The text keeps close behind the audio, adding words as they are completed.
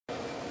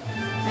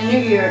knew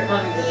you were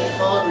coming because you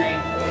told me.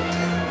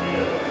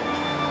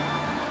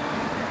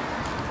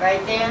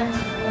 Right, Dan?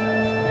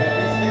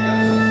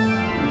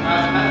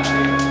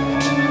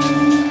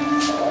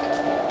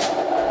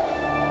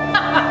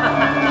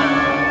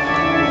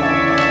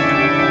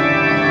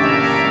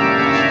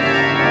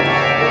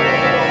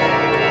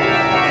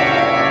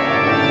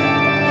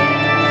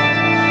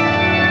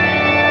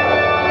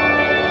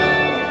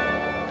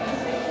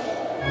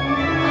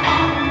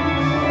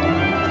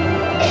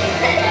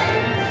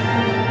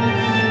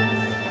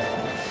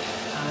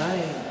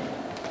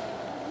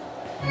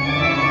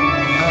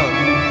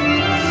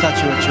 Thought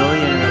you were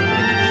Julian real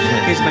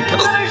quick. Here's my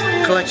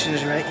collection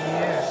is right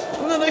here.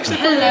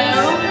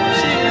 Hello.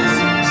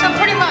 So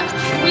pretty much,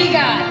 we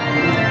got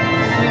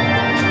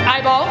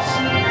eyeballs,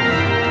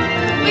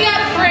 we got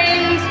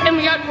brains, and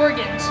we got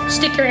organs.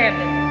 Stick your hand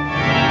in.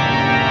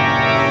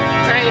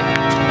 Right?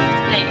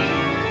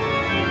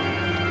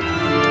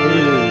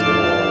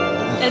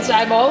 There. It's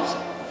eyeballs.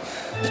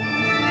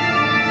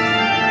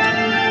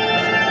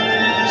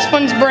 This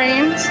one's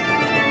brains.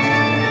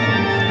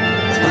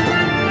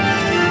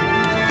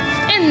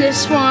 And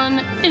this one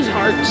is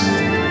hearts.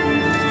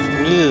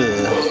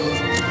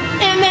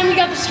 And then we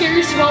got the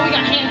scariest of all, we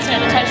got hand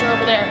sanitizer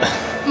over there.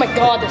 Oh my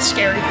god, that's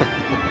scary.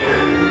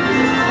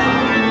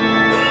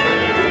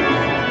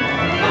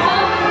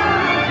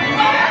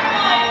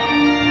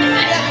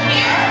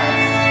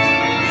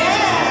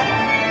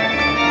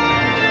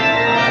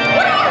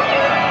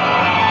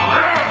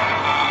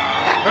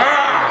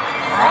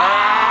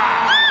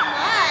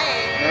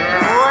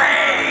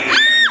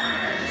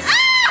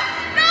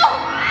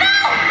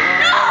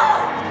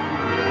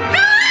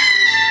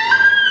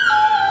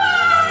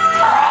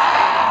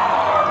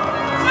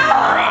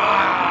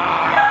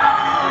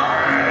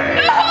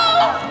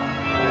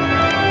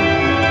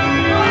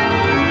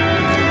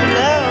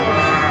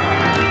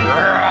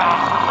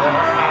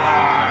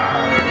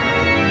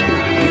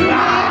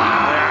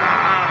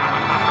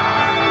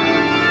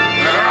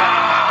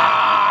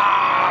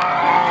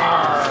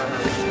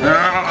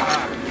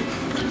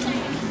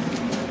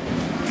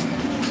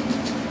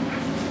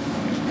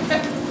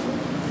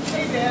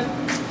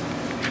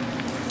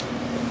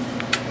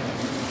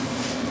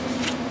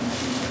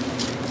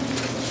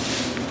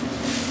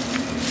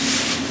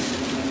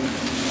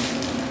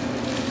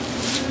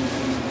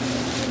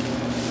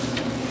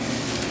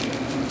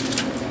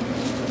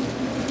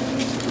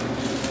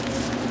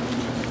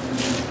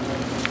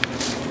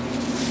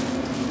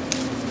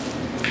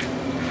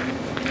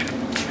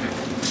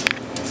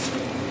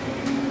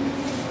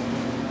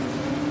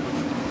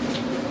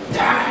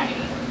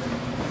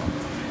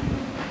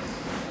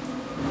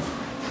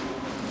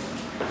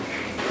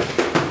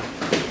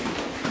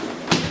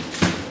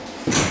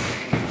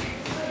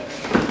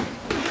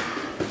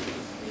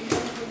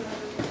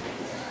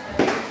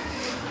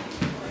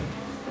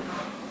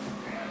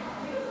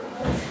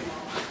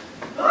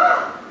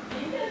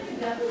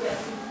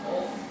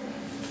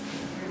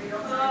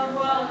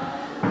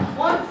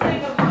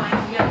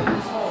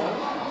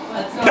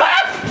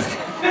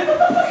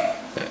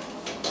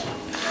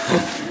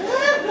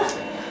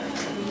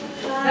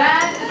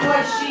 That is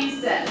what she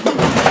said.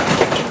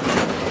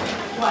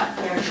 What?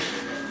 There.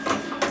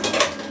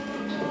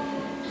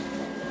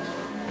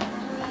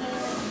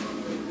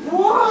 We're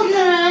all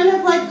gonna end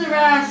up like the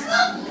rest.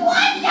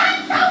 What?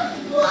 That's so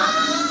slow!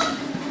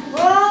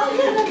 We're all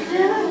gonna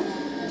do it.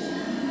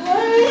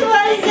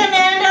 Everybody's gonna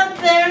end up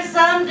there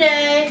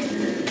someday.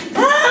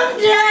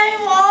 Someday,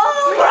 we're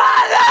all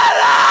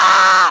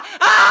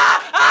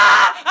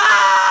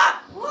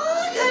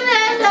gonna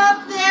end up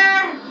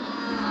there.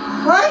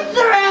 Like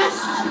the rest.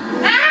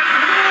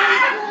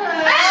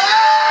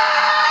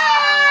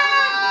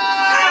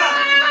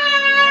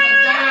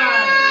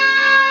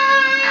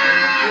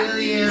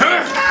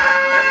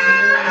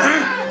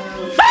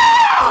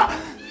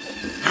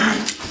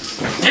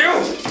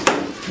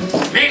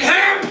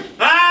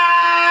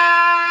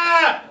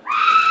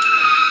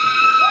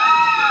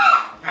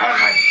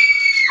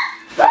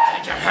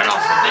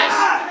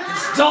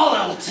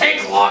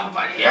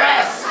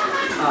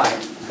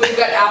 We've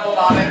got apple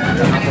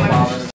bobbing.